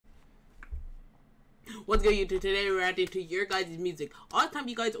What's good, YouTube? Today we're reacting to your guys' music. All the time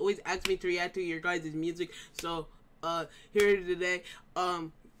you guys always ask me to react to your guys' music, so here today.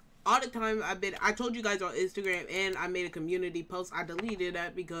 All the time I told you guys on Instagram, and I made a community post. I deleted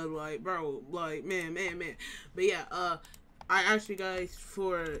that because like, bro, like, man. But yeah, I asked you guys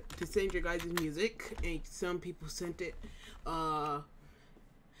to send your guys' music, and some people sent it.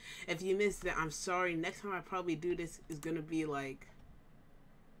 If you missed it, I'm sorry. Next time I probably do this is gonna be like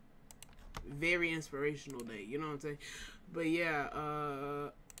very inspirational day, you know what I'm saying? But yeah,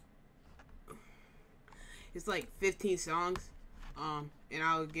 it's like 15 songs, and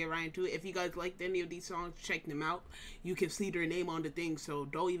I'll get right into it. If you guys liked any of these songs, check them out. You can see their name on the thing, so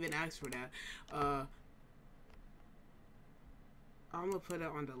don't even ask for that. I'm gonna put it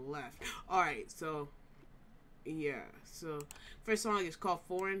on the left. Alright, so yeah, so first song is called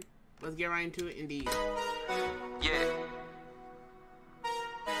Foreign. Let's get right into it. Indeed. Yeah.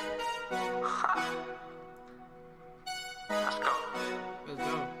 Let's go. Let's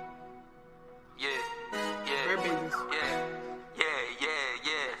go. Yeah. Fair business. Yeah.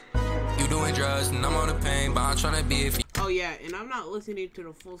 You doing drugs and I'm on the pain, but I'm trying to be if you. Oh yeah, and I'm not listening to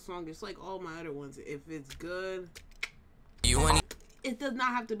the full song. It's like all my other ones. If it's good, it does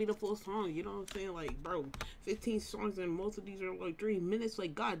not have to be the full song. You know what I'm saying? Like, bro, 15 songs and most of these are like 3 minutes.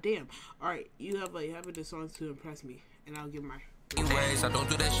 Like, goddamn. All right, you have like having the songs to impress me, and I'll give my. Anyways, I don't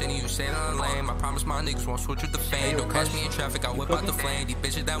do that shit and you say that I'm lame. I promise my niggas won't switch with the fame. Don't catch me in traffic, I whip out the flame. These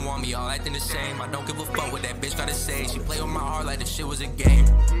bitches that want me all acting the same. I don't give a fuck what that bitch gotta say. She play with my heart like the shit was a game.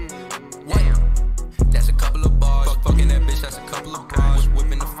 Damn, that's a couple of bars. Fucking that bitch, that's a couple of bars.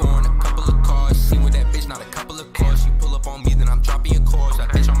 Whipping the foreign, a couple of cars. Seen with that bitch, not a couple of cars. She pull up on me, then I'm dropping a chorus. I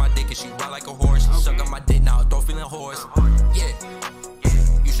bitch on my dick and she ride like a horse. She suck on my dick, now I don't feeling hoarse. Yeah,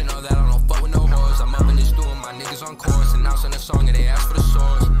 you should know that I don't fuck with no whores. I'm up in this doing my niggas on course. Announcing a song and they ask for the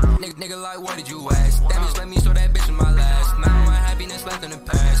source. Nigga like, what did you ask? That bitch let me show that bitch in my last. Now my happiness left in the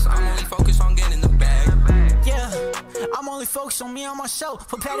past. I'm only focused on getting the bag. Yeah, I'm only focused on me on myself.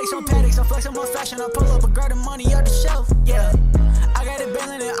 Put paddocks on paddocks, I flex on my fashion. I pull up a grab the money out the shelf. Yeah, I got it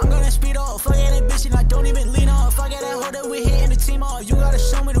bailing it, I'm gonna speed off. Fuck that bitch and I don't even lean off. I got that hoe that we hitting the team off. You gotta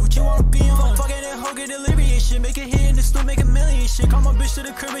show me what you wanna be on. Fucking that hoe get delirious shit. Make it hit in the store, make a million shit. Call my bitch to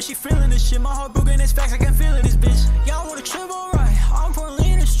the crib and she feeling this shit. My heart broken, it's facts, I can feel it, this bitch. Y'all wanna trip, alright. I'm for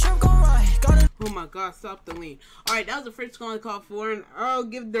lean, this trip go right. Oh my god, stop the lean. Alright, that was the first song called Foreign. I'll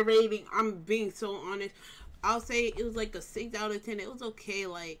give the rating. I'm being so honest. I'll say it was like a 6 out of 10. It was okay,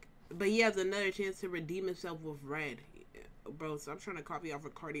 like, but he has another chance to redeem himself with Red. Bro, so I'm trying to copy off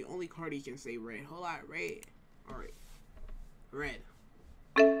of Cardi. Only Cardi can say Red. Hold on, Red. Alright. Red.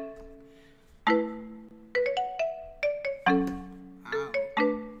 Ow.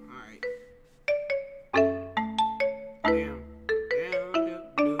 Alright. Damn.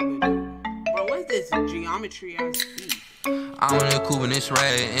 Bro, what is this geometry ass beat? I'm in the coupe and it's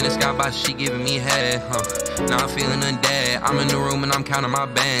red. In the sky box, she giving me head, Now I'm feeling undead. I'm in the room and I'm counting my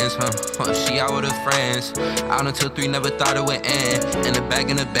bands, She out with her friends. Out until 3, never thought it would end. In the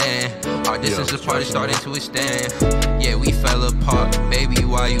back in the band. Our distance apart is starting to extend. Yeah, we fell apart. Baby,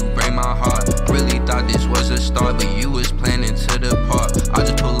 why you break my heart? Really thought this was a start, but you was planning to depart. I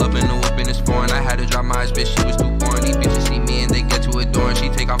just pull up in the whip and it's foreign. I had to drop my eyes, bitch, she was too boring. These bitches see me and they get to adoring. She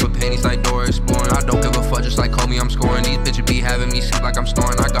take off her panties like Dora exploring. I don't give a fuck, just like Kobe, I'm scoring. These bitches be having me sleep like I'm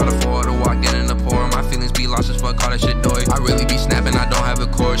snoring. I got a 4 to walk in the pour. My feelings be lost as fuck, all that shit doy. I really be snapping, I don't have a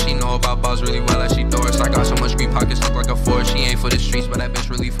core. She know about balls really well as she Doris. I got so much green pockets, look like a forest. She ain't for the streets, but that bitch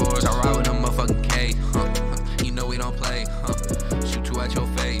really for us. I ride with a motherfucking K, You know we don't play, Shoot you at your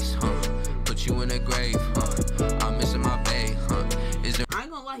face, Put you in a grave, I'm missing my bae, Is there... I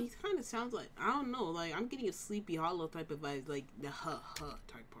ain't gonna lie, he kind of sounds like, I don't know, like, I'm getting a Sleepy Hollow type of vibes, like the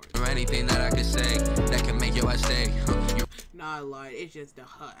type part. Or anything that I could say that can make your ass stay, Nah, I lied, it's just the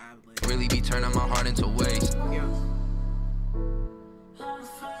ad-lib. Really be turning my heart into waste. Yes.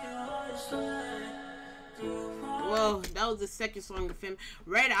 Well, that was the second song of him.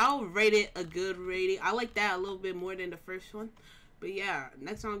 Red, I'll rate it a good rating. I like that a little bit more than the first one. But yeah,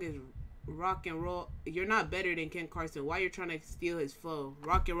 next song is Rock and Roll. You're not better than Ken Carson. Why you're trying to steal his flow?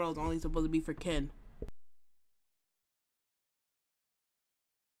 Rock and Roll is only supposed to be for Ken.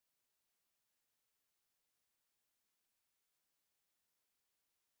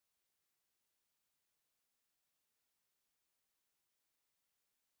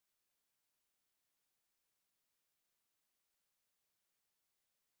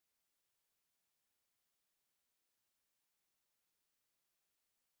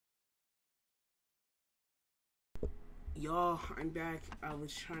 Y'all, I'm back. I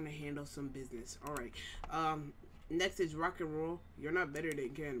was trying to handle some business. Alright. Next is rock and roll. You're not better than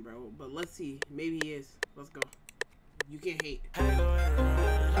Ken, bro. But let's see. Maybe he is. Let's go. You can't hate.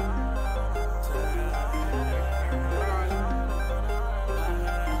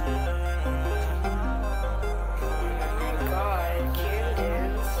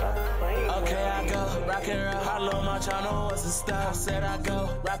 Rock and roll, I love my channel, what's the style? Said I go,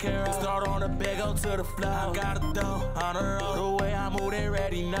 rock and roll, start on the bed, go to the floor. I got it though, on the road, the way I move, they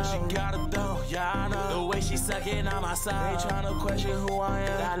ready now. She got it though, yeah I know, the way she sucking on my side. They tryna question who I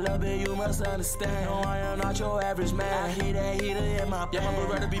am, that love it you must understand. No, I am not your average man, I hear that heater in my bed. Yeah, my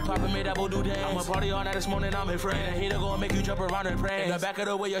brother be poppin', made that boy do dance. I'ma party all night this morning, I'm in friend. That heater gonna make you jump around and pray. In the back of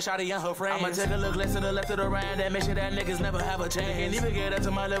the way, your shawty and her friends. I'ma take a look left to the left of the right, and make sure that niggas never have a chance. Can't even get up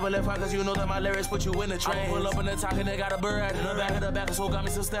to my level if I, cause you know that my lyrics put you in the train. Pull up in the talk and they got a bird in the back of the back, so got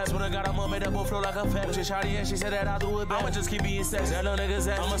me some steps. But I got a mom made that boy flow like a pet. With your shawty and she said that I'll do it back. I'ma just keep being sex. That little niggas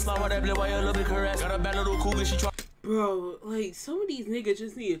ass. I'ma slide with that blue while you a little bit caress. Got a bad little cougar, she try. Bro, like, some of these niggas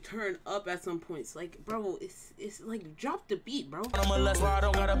just need to turn up at some points. Like, bro, it's like, drop the beat, bro. I'm a less where I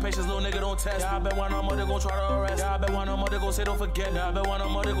don't got a patience, little nigga don't test. Yeah, I bet one mother gon' try to arrest. Yeah, I bet one mother gon' say don't forget. Yeah, I bet one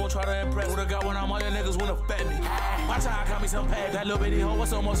mother gon' try to impress. Would've got one of my niggas wanna fed me. Watch how I got me some pay. That little bitty hoe, what's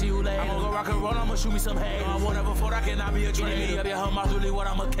so much you lay? I'ma go rock and roll, I'ma shoot me some hay. I won't ever fall, I cannot be a train. Me up, yeah, her mouth really what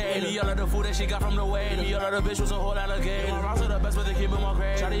I'm a K. Me all of the food that she got from the way. Me all of the bitch was a whole alligator. My rounds are the best, but they keep it more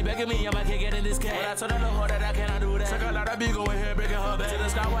crazy. Shawty begging me, I'ma kick it in this cage. But I told her no hoe that I cannot do that. Took a lot of big over here, breaking her back. To the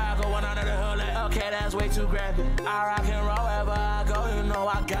sky where I go, one under the hood. Like, okay, that's way too graphic. I rock and roll wherever I go, you know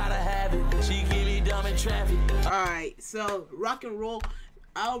I gotta have it. She keep me dumb in traffic. Alright, so rock and roll,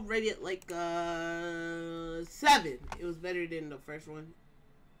 I'll rate it like 7. It was better than the first one.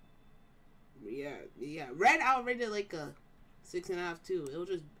 Yeah. Red, I'll rate it like a 6.5 too. It was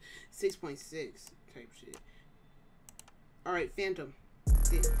just 6.6 type shit. Alright, Phantom.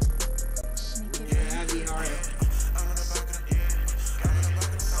 Yeah, that'd be hard.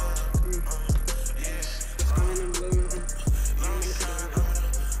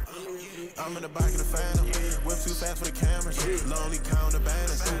 I'm in the back of the Phantom, whip too fast for the cameras, lonely count the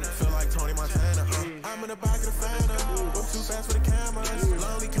banners, feel like Tony Montana. I'm in the back of the Phantom, whip too fast for the cameras,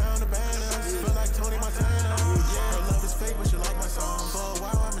 lonely count the banners, feel like Tony Montana. Yeah, her love is fake, but she like my song. For a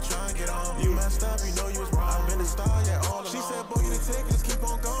while I've been trying to get on. You messed up, you know you was wrong. I've been a star, yeah, all along. She said, boy, get the tickets, keep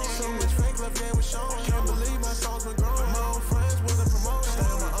on going. So much fake love, yeah, was shown. Can't believe my songs been growing. My old friends wasn't promoted. Stay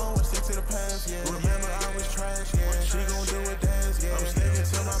on my own, stick to the past, yeah. Remember I was trash, yeah. She gon' do it dance, yeah. I'm sticking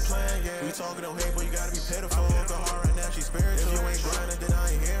to my plan, yeah. We talking on hate, but you gotta be pitiful. The heart right now, she's spiritual. If you ain't grinding, then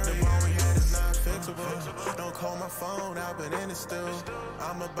I ain't hearing. The bond we had is not fixable. Don't call my phone, I've been in it still.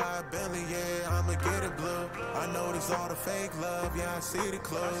 I'ma buy a Bentley, yeah, I'ma get it blue. I know this all the fake love, yeah, I see the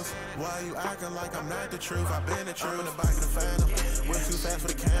clues. Why you acting like I'm not the truth? I've been the truth. I'm in the back of the Phantom, went too fast for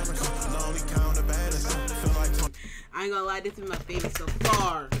the cameras. Lonely count the banners, feel like I ain't gonna lie, this is my favorite so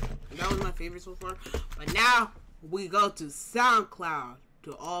far. That was my favorite so far. But now we go to SoundCloud.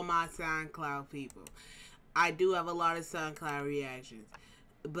 To all my SoundCloud people, I do have a lot of SoundCloud reactions,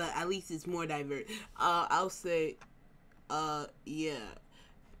 but at least it's more diverse. I'll say, yeah.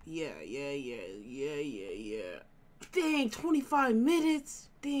 Dang, 25 minutes.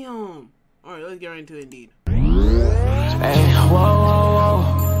 Damn. All right, let's get right into it. Indeed. Hey, whoa.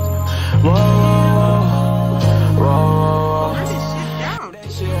 Turn this shit down.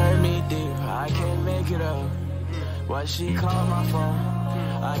 That shit hurt me deep. I can't make it up. Why she called my phone?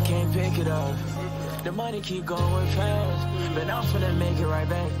 I can't pick it up. The money keep going fast, but I'm finna make it right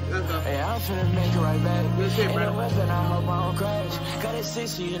back. Hey, I'm finna make it right back. Ain't no weapon, I hope I don't crash. Got it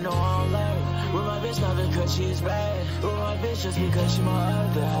 60, you know I don't lag. With my bitch not because she's bad. With my bitch just because she my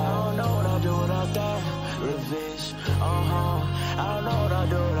other. I don't know what I'll do without that. Revenge, I don't know what I'll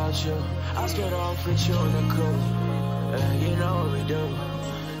do without you. I scared off with you in the crew. You know what we do.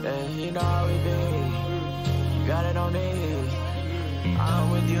 You know how we be. Got it on me. I'm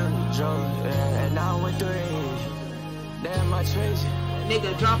with you, Joe, and I'm with 3. Damn, my trace.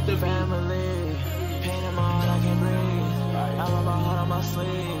 Nigga, drop the family. Pain in my heart, I can't breathe. I wear my heart on my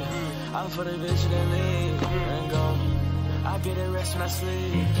sleeve. I put a bitch in the lead and go. I get a rest when I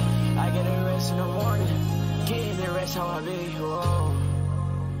sleep. I get a rest in the morning. Getting the rest how I be. Whoa.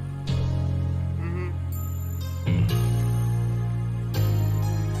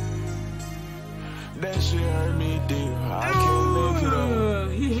 That shit hurt me deep. I can't make it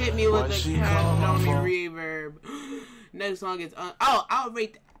up. He hit me with the cash on me reverb. Next song is I'll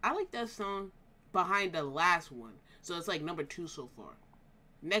rate. I like that song behind the last one, so it's like number 2 so far.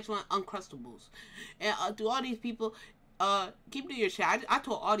 Next one, Uncrustables. And to all these people, keep to your shit. I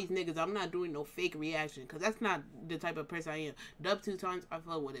told all these niggas I'm not doing no fake reaction because that's not the type of person I am. Dub 2 times, I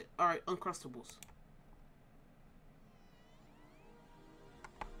fell with it. All right, Uncrustables.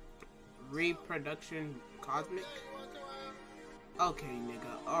 Reproduction Cosmic. Okay,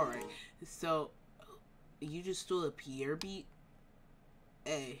 nigga. Alright. So, you just stole a Pierre beat?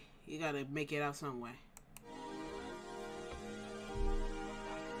 Hey, you gotta make it out some way.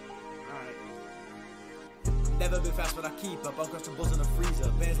 Never been fast, but I keep up. Uncrustables in the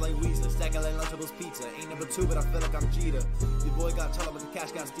freezer, bands like Weezer, stacking like Lunchables pizza. Ain't number 2, but I feel like I'm Jeter. Your boy got taller, but the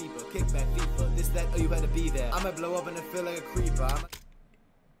cash got steeper. Kickback, FIFA, this, that, oh, you had to be there. I might blow up and it feel like a creeper.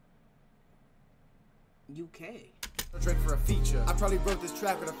 UK. Drink for a feature. I probably wrote this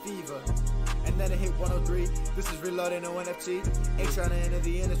track with a fever. And then it hit 103. This is reloading, no NFT. Ain't trying to enter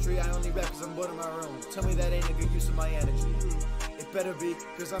the industry. I only rap cause I'm bored in my room. Tell me that ain't a good use of my energy. It better be,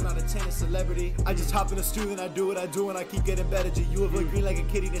 cause I'm not a tennis celebrity. I just hop in the stew and I do what I do and I keep getting better. G, you avoid green like a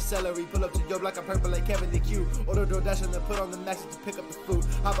kitty to celery. Pull up to your block, I'm purple like Kevin the Q. Order DoorDash and then put on the maxi to pick up the food.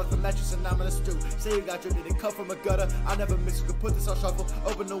 Hop off the mattress and I'm in a stew. Say you got your, did it come from a gutter? I never mix, you can put this on shuffle.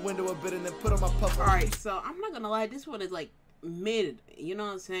 Open the window a bit and then put on my puffle. Alright, so I'm not gonna lie, this one is like mid, you know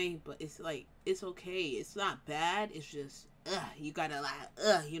what I'm saying? But it's like, it's okay. It's not bad. It's just, you gotta like,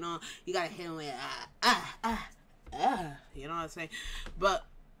 you know, you gotta hit him with, you know what I'm saying? But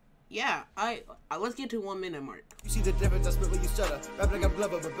yeah, I let's get to 1 minute mark. You see the difference, I spit when you stutter. Rap like I'm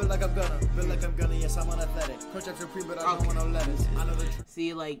blubber, but build like I'm gonna. Build like I'm gonna, yes, I'm unathletic. Contract supreme, but I don't want no letters. I know the truth.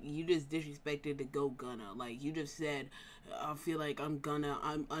 See, like, you just disrespected the go gunna. Like, you just said, I feel like I'm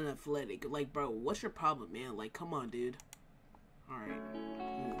unathletic. Like, bro, what's your problem, man? Like, come on, dude. Alright.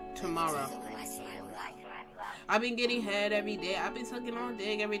 Tomorrow. I've been getting head every day. I've been sucking on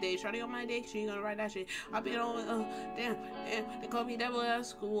dick every day. Shawty on my dick, she ain't gonna write that shit. I've been on, damn, they call me devil at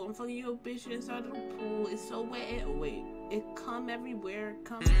school. I'm fucking your bitch inside the pool. It's so wet. Oh, wait, it come everywhere.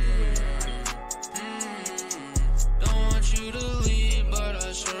 Come everywhere. Don't want you to leave, but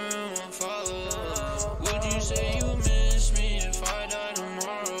I sure won't follow. Would you say you miss me if I die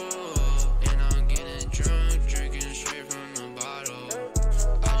tomorrow? And I'm getting drunk, drinking straight from the bottle.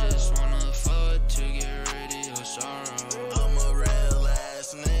 I just wanna fuck to get rid of your sorrow. I'm a real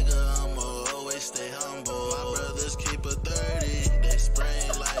ass nigga, I'ma always stay humble. My brothers keep a 30, they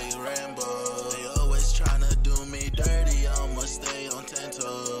spraying like Rambo. They always tryna do me dirty, I'ma stay on 10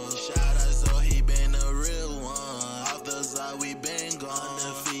 toes. Shout out so he been a real one. Off the side we been gone.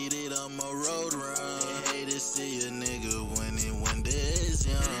 Undefeated, I'm a road run. Hate to see a nigga winning when this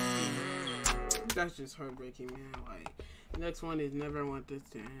young. That's just heartbreaking, man. Like, next one is never want this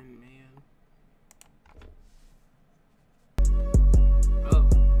to end, man.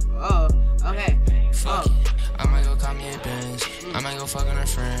 Okay. Fuck it. I might go call me a Benz. I might go fuck on her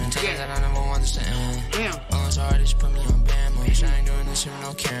friend. Tell her that I never want this to end. Damn. Oh, it's hard, she put me on band. Bitch, I ain't doing this shit with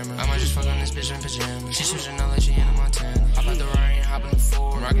no camera. I might just fuck on this bitch in pajamas. She switching up like she in a Montana. Hop out the Rari and hop in the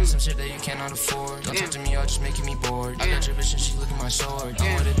Ford. I'm rocking some shit that you cannot afford. Don't talk to me, y'all just making me bored. I got your bitch and she looking my sword.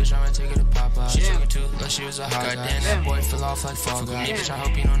 I'm with a bitch, I might take her to Papa. She took it too, like she was a hot guy. Goddamn, that boy fell off like Fall Guy. Bitch, I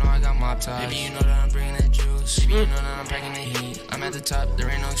hope you don't know I got mob ties. Baby, you know that I'm bringing that juice. Baby, you know that I'm packing the heat. I'm at the top, there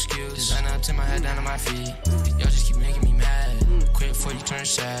ain't no excuse. Design up to my head, down to my feet. Y'all just keep making me mad. Quit before you turn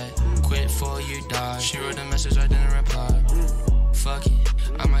sad. Quit before you die. She wrote a message, I didn't reply. Fuck it,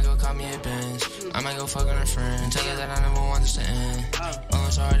 I might go call me a Benz. I might go fuck on her friend. Tell her that I never want this to end. Oh,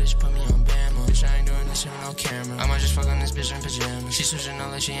 it's hard, she put me on Bama. Bitch, I ain't doing this shit with no camera. I might just fuck on this bitch in pajamas. She switching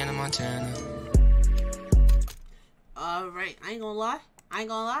up like she in a Montana. Alright, I ain't gonna lie. I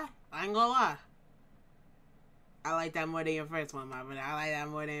like that more than your first one, my brother. I like that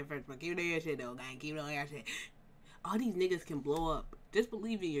more than your first one. Keep doing your shit, though, gang. Keep doing your shit. All these niggas can blow up. Just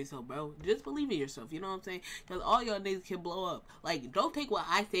believe in yourself, bro. Just believe in yourself. You know what I'm saying? Because all y'all niggas can blow up. Like, don't take what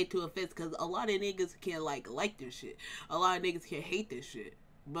I say to offense, because a lot of niggas can, like this shit. A lot of niggas can hate this shit.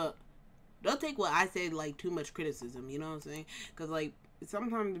 But don't take what I say, like, too much criticism. You know what I'm saying? Because, like,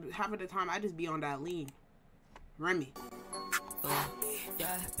 sometimes, half of the time, I just be on that lean. Remy.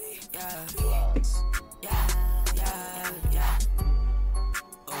 Yeah.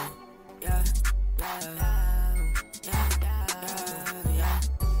 Oh, yeah.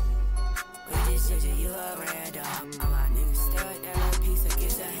 We just said you a random. All my niggas stuck that little piece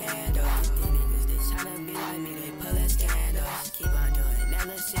against a handle. These niggas, they tryna be like me, they pullin' scandals. Keep on doing that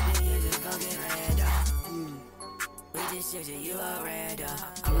little shit, then you just gon' get random. We just said you a random.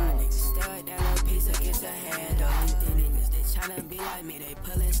 All my niggas stuck that little piece against a handle. These niggas, they tryna be like me, they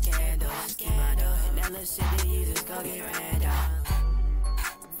pullin' scandals. Keep on doing that little shit, then you just gon' get random.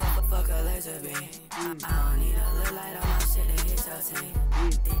 Fuck a laser beam. I don't need a little light on my shit to hit your team.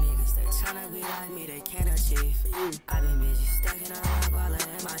 These niggas, they tryna be like me, they can't achieve. I been busy stacking on my wallet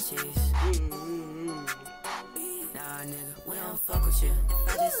and my cheese. Nah, nigga, we don't fuck with you. If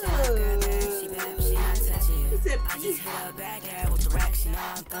I just say I got bad, she bad, but she not touching you. I just hit her back at with the rack, she know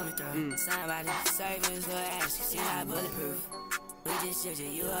I'm thumbing through. Somebody service, little ass, she not bulletproof. We just judge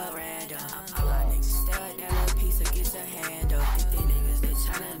you up random. All my niggas stare at that little piece of get your hand up. These niggas, they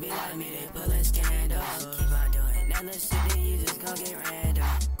tryna be like me, they pulling scandals. Keep on doing that little shit, then you just gon' get random.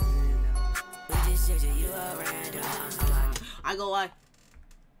 We just judge you up random. I go like,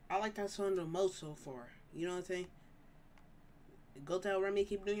 I like that song the most so far. You know what I'm saying? Go tell Remy,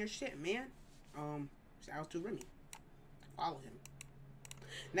 keep doing your shit, man. Shout out to Remy. Follow him.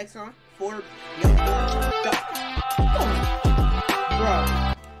 Next song, Bro.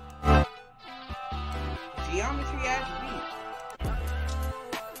 Geometry ass beat.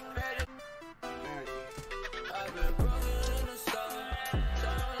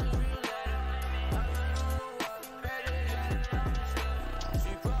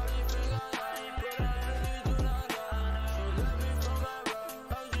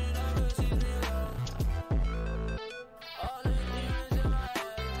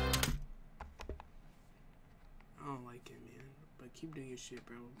 I don't like it, man. But keep doing your shit,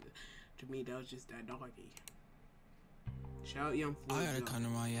 bro. To me, that was just that doggy. Shout out Young Floyd. I gotta come to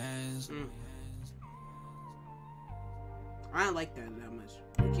my ass. I don't like that much.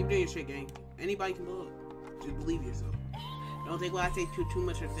 But keep doing your shit, gang. Anybody can blow up. Just believe yourself. Don't take what I say too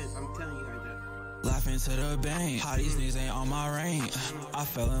much offense. I'm telling you guys that. Laughing to the bank. How these niggas ain't on my range. I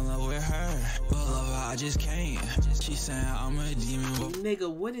fell in love with her, but love her I just can't. She saying I'm a demon. Nigga,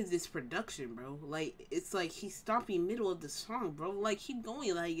 what is this production, bro? Like, it's like he's stopping middle of the song, bro. Like, keep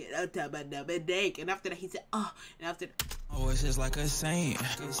going like, and after that he said, and after that. Oh, it's just like a saint.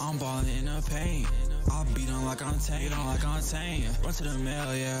 I'm balling in the paint. I beat on like I'm tame. Run to the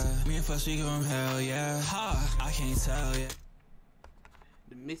mail, yeah. Me and Fuss, we give him hell, yeah. Ha, I can't tell, yeah.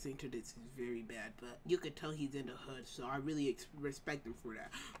 The mixing to this is very bad, but you could tell he's in the hood, so I really respect him for that.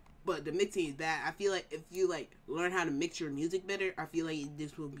 But the mixing is bad. I feel like if you like learn how to mix your music better, I feel like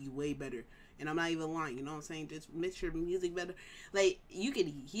this will be way better. And I'm not even lying, you know what I'm saying? Just mix your music better. Like, you can,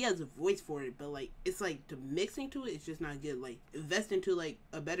 he has a voice for it, but like, it's like the mixing to it is just not good. Like, invest into like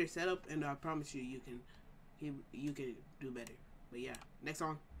a better setup, and I promise you, you can do better. But yeah, next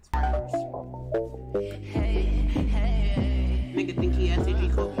song, Spiders. Nigga think he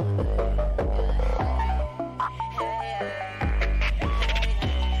SAG Kobe.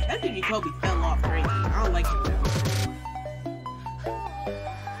 SAG Kobe fell off crazy. I don't like it that much.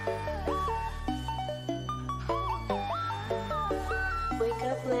 Wake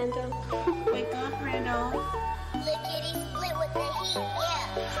up, Lando. Wake up, Randall. Lickety split with the heat,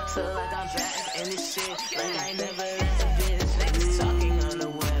 yeah. So like I'm back in this shit, like I never left a bitch. Niggas talking on the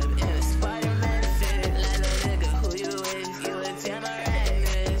web in a Spider-Man fit. Like a nigga, who you is? You a damn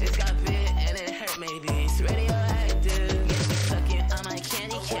arachnid. Just got bit and it hurt, maybe it's radioactive. Yeah, she sucking on my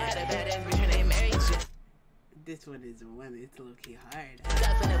candy cat. A badass bitch, her name Mary J. This one is one. It's a little key hard.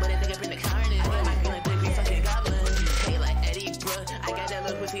 Got finna, but I think I bring the carnage. My feeling big, we fucking goblins. Hey, like Eddie Brooke, I got that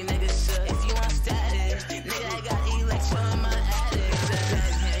little pussy nigga shook. If you want status, nigga, I got electro in my attic.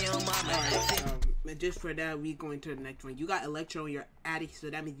 And just for that, we going to the next one. You got electro in your attic, so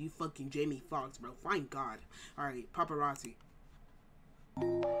that means you fucking Jamie Foxx, bro. Thank God. Alright, Paparazzi.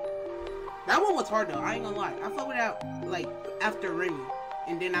 That one was hard though, I ain't gonna lie. I fucked with that like after Remy.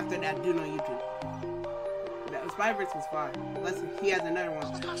 And then after that, Dude on YouTube. That Spy-Verse was fire. He has another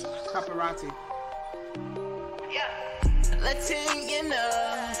one. Paparazzi. Yeah. Letting you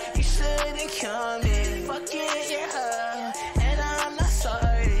know you shouldn't come in. Fucking your her, and I'm not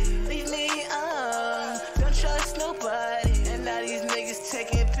sorry. Leave me don't trust nobody. And now these niggas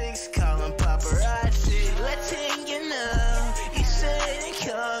taking pics, calling paparazzi. Letting you know you shouldn't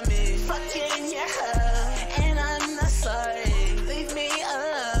come in. Fucking your her, and I'm not sorry. Leave me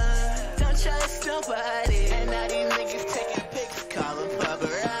don't trust nobody. And now these niggas taking pics, calling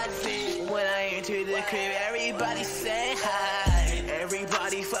paparazzi. When I enter the crib, everybody say hi.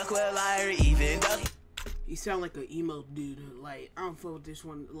 Everybody fuck with liar, even though You sound like an emo dude. Like, I don't fuck with this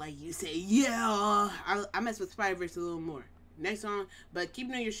one. Like, you say, yeah. I mess with Spy-Verse a little more. Next song, but keep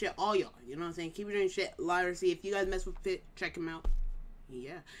doing your shit, all y'all. You know what I'm saying? Keep doing your shit. Liar, see if you guys mess with Fit, check him out.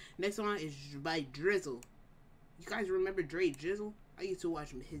 Yeah. Next song is by Drizzle. You guys remember Dre Drizzle? I used to watch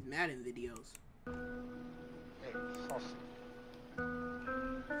his Madden videos. Hey, Saucy.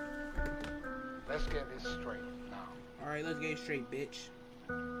 Let's get this straight now. Alright, let's get it straight, bitch.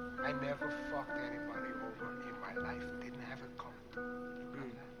 I never fucked anybody over in my life. Didn't have it come. You got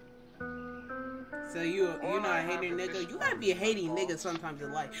that? So you're not a hater nigga. You gotta be a hating nigga sometimes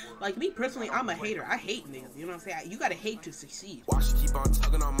in life. Like me personally, I'm a hater. I hate niggas. You know what I'm saying? You gotta hate to succeed. Why she keep on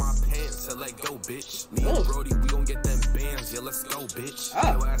tugging on my pants? So let go, bitch. Me and Brody, we gon' get them bands. Yeah, let's go, bitch.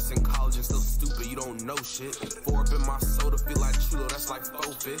 Your ass in college and still stupid. You don't know shit. 4 up in my soda, feel like Chulo. That's like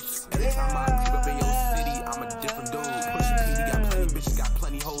 4 fifths. Every time I creep up in your city, I'm a different dude. Pushing P, we got plenty bitches, got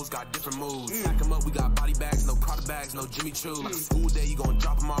plenty hoes, got different moves. Stack them up, we got body bags, no Prada bags, no Jimmy Choo. Like a school day, you gon'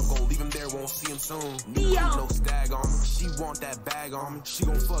 drop them off, gon' leave them there, won't see them soon. No stag on me, she want that bag on me. She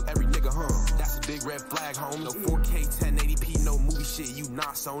gon' fuck every nigga, huh? That's a big red flag, homie. No 4K, 1080p, no movie shit, you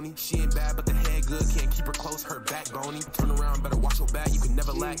not Sony. She ain't bad, but the head good, can't keep her close, her back bony. Turn around, better watch your back, you can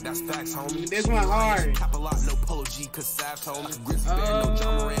never lack, that's facts, homie. This one hard. Cap a lot, no Polo G, cause Savs told me. Grizzly Bear, no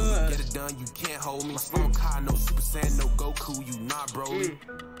John Moran, we get it done, you can't hold me. My phone Kai, no Super Saiyan, no Goku, you not Broly.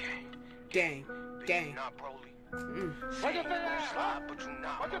 Gang. Not Broly. What you think I slide, but you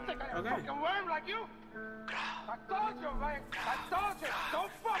not. What you think I fucking worm like you? I told you, man. I told you.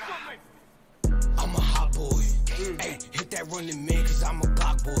 Don't fuck with me. I'm a hot boy. Hey, hit that running man, cause I'm a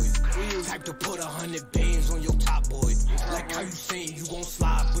block boy. Type to put 100 bands on your top boy. Like how you saying you gon'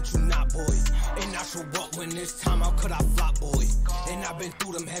 slide, but you not, boy. And I show up when it's time, how could I flop, boy? And I've been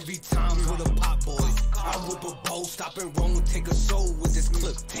through them heavy times with a pop boy. I whip a bow, stop and roll, take a soul with this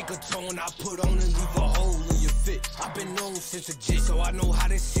clip. Take a tone, I put on and leave a hole in your fit. I've been known since a jit, so I know how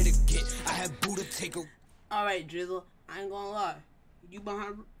this shit'll get. I had Buddha take a... Alright, Drizzle, I ain't gonna lie. You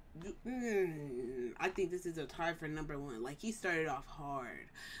behind... I think this is a tie for #1. Like, he started off hard.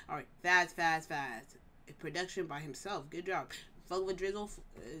 Alright, fast. Production by himself. Good job. Fuck with Drizzle.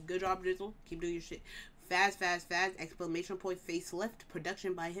 Good job, Drizzle. Keep doing your shit. Fast. Exclamation point. Facelift.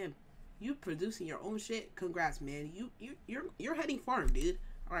 Production by him. You producing your own shit. Congrats, man. You're heading far, dude.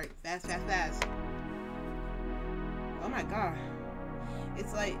 Alright, fast. Oh my god.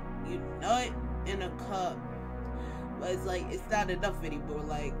 It's like you nut in a cup. But it's like, it's not enough anymore.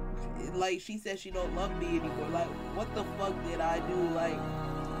 Like she said she don't love me anymore. Like, what the fuck did I do? Like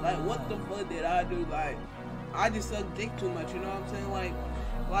what the fuck did I do? Like, I just suck dick too much, you know what I'm saying? Like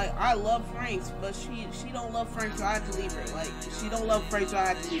I love Franks, but she don't love Frank, so I have to leave her. Like, she don't love Frank, so I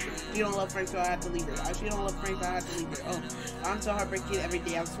have to leave her. She don't love Frank, so I have to leave her. She don't love Frank, so I have to leave her. Oh, I'm so heartbreaking every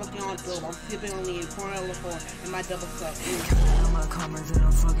day. I'm smoking on dope. I'm sipping on lean, pouring on the floor, and my double suck. On my comments and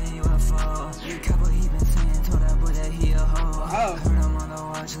I'm fucking UFO. Couple he been saying, told that boy that he a hoe. Heard him on the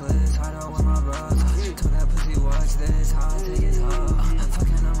watch list, hard out with my bros. Told that pussy watch this, how I take his hoe.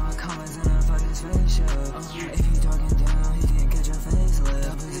 Fucking on my comments and I'm fucking spaceship. If he talking down, he can catch a facelift.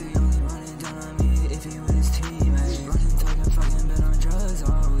 That pussy only running down on me if he with his teammate. Running, talking, fucking been on drugs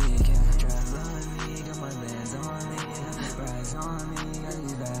all weekend. Drive on me, got my bands on me. Rags on me, got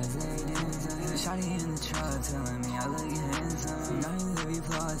these bags, they dancing. Shawty in the truck telling me I look handsome. Diamonds they be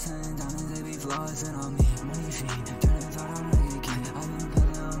flossing, diamonds they be flossing on me. Money fiend, turning thought I'm like a king. I've been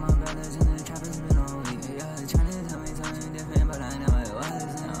putting on my brothers and the trap has been all week. Yeah, trying to tell me something different, but I know it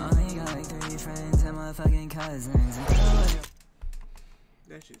wasn't. I only got like 3 friends and my fucking cousins.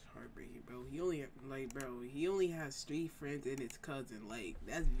 That's just heartbreaking, bro. He only has 3 friends and his cousin. Like,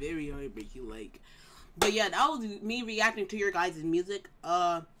 that's very heartbreaking. Like, but yeah, that was me reacting to your guys' music.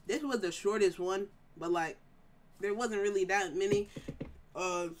 This was the shortest one, but like, there wasn't really that many.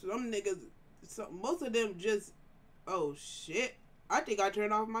 Some niggas, most of them just, oh shit, I think I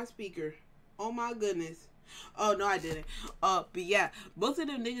turned off my speaker. Oh my goodness. Oh no, I didn't. But yeah, most of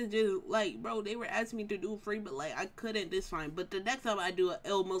them niggas just like, bro, they were asking me to do free, but like I couldn't this time. But the next time I do it,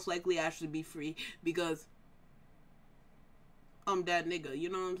 it'll most likely actually be free because I'm that nigga, you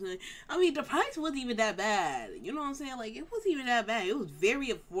know what I'm saying? I mean, the price wasn't even that bad, you know what I'm saying? Like, it wasn't even that bad. It was very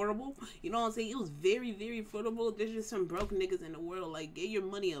affordable, you know what I'm saying? It was very, very affordable. There's just some broke niggas in the world. Like, get your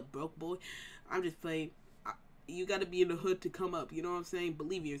money up, broke boy. I'm just playing. You gotta be in the hood to come up, you know what I'm saying?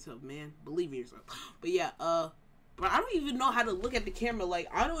 Believe in yourself, man. Believe in yourself. But yeah, but I don't even know how to look at the camera. Like,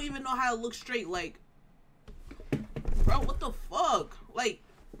 I don't even know how to look straight. Like, bro, what the fuck? Like,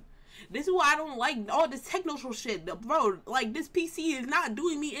 this is why I don't like all this technical shit, bro. Like, this PC is not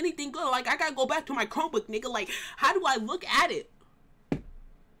doing me anything good. Like, I gotta go back to my Chromebook, nigga. Like, how do I look at it?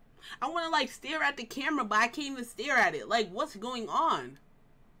 I wanna, like, stare at the camera, but I can't even stare at it. Like, what's going on?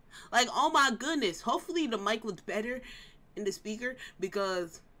 Like, oh my goodness. Hopefully the mic was better in the speaker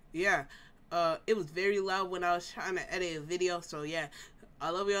because, yeah, it was very loud when I was trying to edit a video. So, yeah, I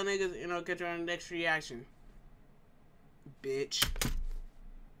love y'all niggas, and I'll catch you on the next reaction. Bitch.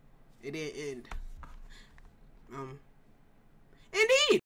 It didn't end.